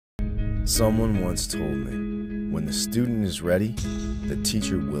Someone once told me, when the student is ready, the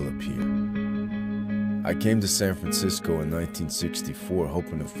teacher will appear. I came to San Francisco in 1964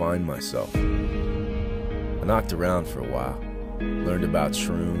 hoping to find myself. I knocked around for a while, learned about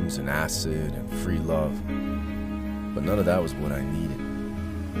shrooms and acid and free love, but none of that was what I needed.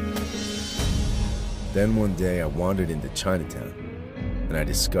 Then one day I wandered into Chinatown and I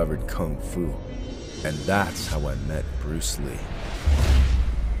discovered Kung Fu, and that's how I met Bruce Lee.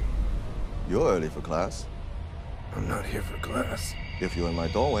 You're early for class. I'm not here for class. If you're in my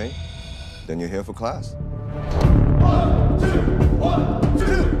doorway, then you're here for class. 1, 2, 1,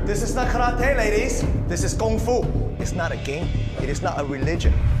 2. This is not karate, ladies. This is Kung Fu. It's not a game. It is not a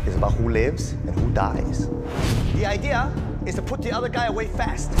religion. It's about who lives and who dies. The idea is to put the other guy away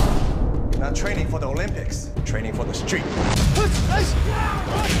fast. You're not training for the Olympics. You're training for the street.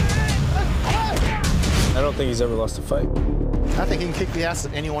 I don't think he's ever lost a fight. I think he can kick the ass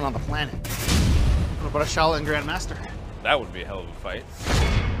of anyone on the planet. What about a Shaolin Grandmaster? That would be a hell of a fight.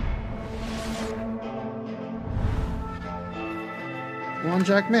 Wong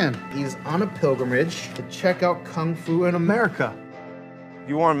Jack Man. He's on a pilgrimage to check out Kung Fu in America.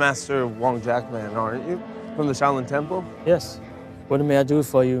 You are Master Wong Jack Man, aren't you? From the Shaolin Temple? Yes. What may I do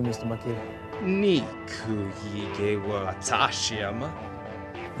for you, Mr. Maki? 你可以给我擦鞋吗?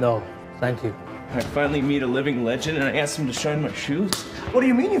 No, thank you. I finally meet a living legend and I ask him to shine my shoes? What do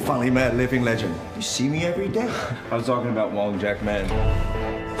you mean you finally met a living legend? You see me every day. I was talking about Wong Jack Man.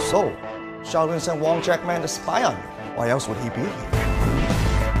 So, Shaolin sent Wong Jack Man to spy on me. Why else would he be here?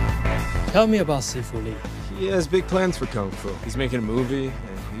 Tell me about Sifu Lee. He has big plans for Kung Fu. He's making a movie,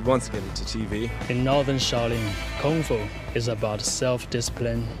 and he wants to get into TV. In Northern Shaolin, Kung Fu is about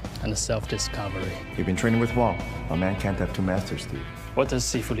self-discipline and self-discovery. You've been training with Wong. A man can't have two masters, Steve. What does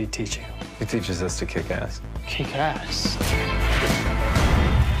Sifu Lee teach you? He teaches us to kick ass. Kick ass.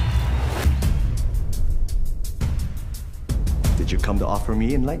 Did you come to offer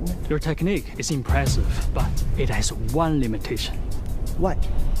me enlightenment? Your technique is impressive, but it has one limitation. What?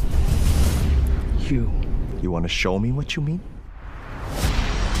 You. You want to show me what you mean?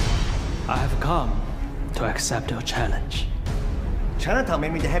 I have come to accept your challenge. Chinatown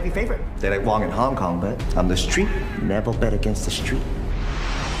made me the heavy favorite. They like Wong in Hong Kong, but I'm the street. Never bet against the street.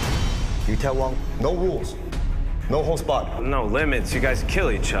 You tell Wong, no rules, no whole spot. No limits. You guys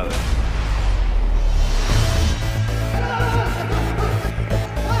kill each other.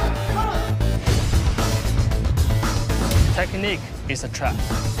 Technique is a trap.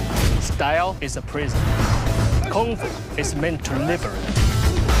 Style is a prison. Kung Fu is meant to liberate.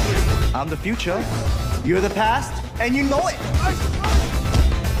 I'm the future, you're the past, and you know it.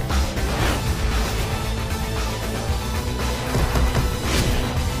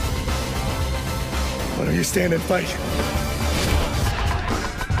 Why don't you stand and fight?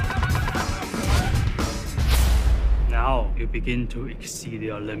 Now you begin to exceed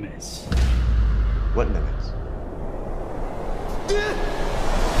your limits. What limits?